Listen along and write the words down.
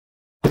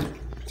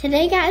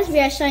Today, guys, we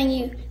are showing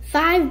you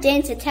 5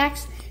 dance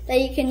attacks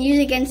that you can use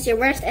against your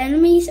worst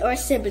enemies or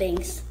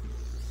siblings.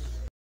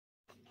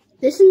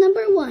 This is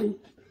number 1.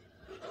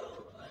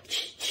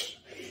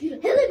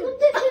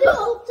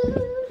 Helicopter.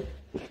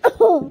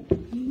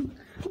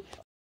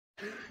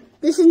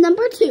 This is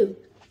number 2.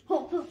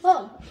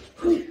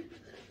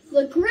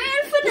 The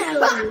grand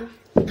finale.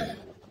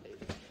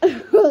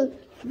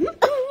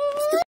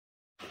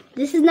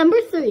 This is number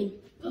 3.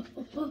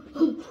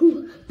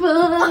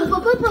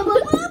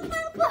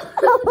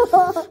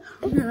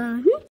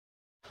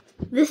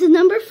 This is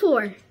number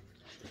 4.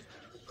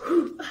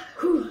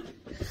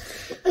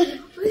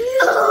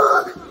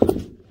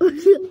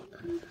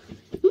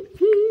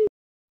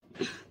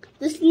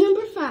 This is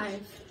number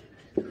 5.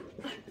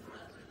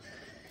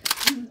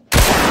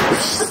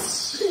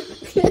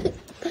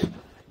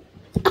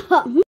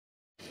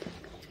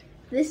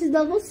 This is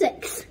level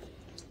 6.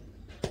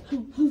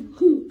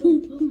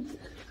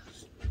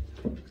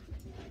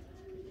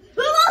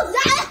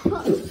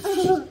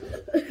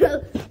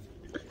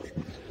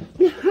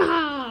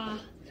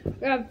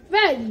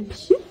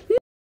 Revenge.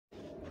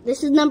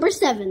 This is number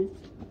 7.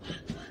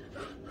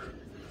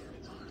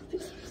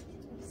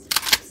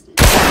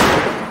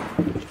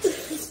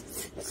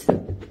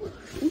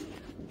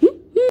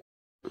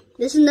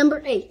 This is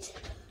number 8.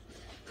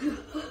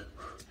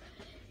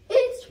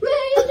 It's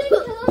raining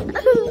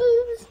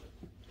colors.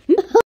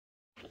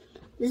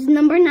 This is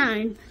number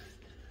 9.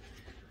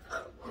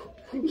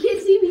 You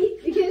can't see me.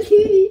 You can't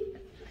see me.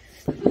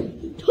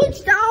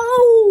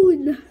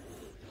 Touchdown!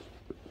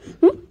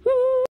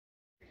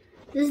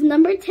 This is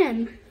number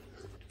 10.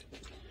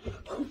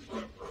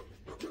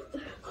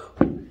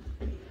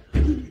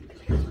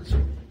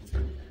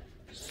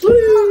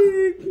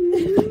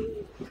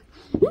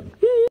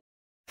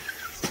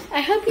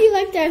 I hope you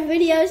liked our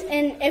videos,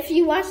 and if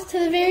you watched to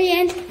the very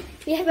end,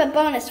 we have a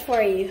bonus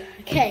for you.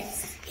 Okay,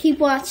 keep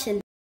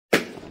watching.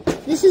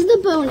 This is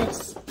the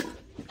bonus.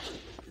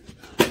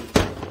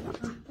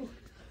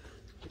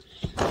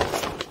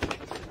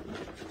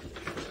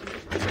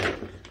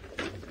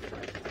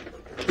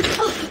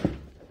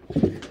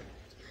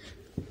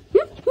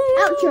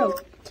 Outro.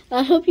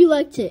 I hope you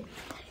liked it.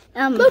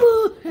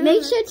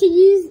 Make sure to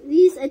use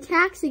these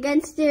attacks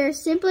against your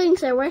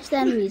siblings or worst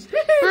enemies.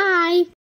 Bye.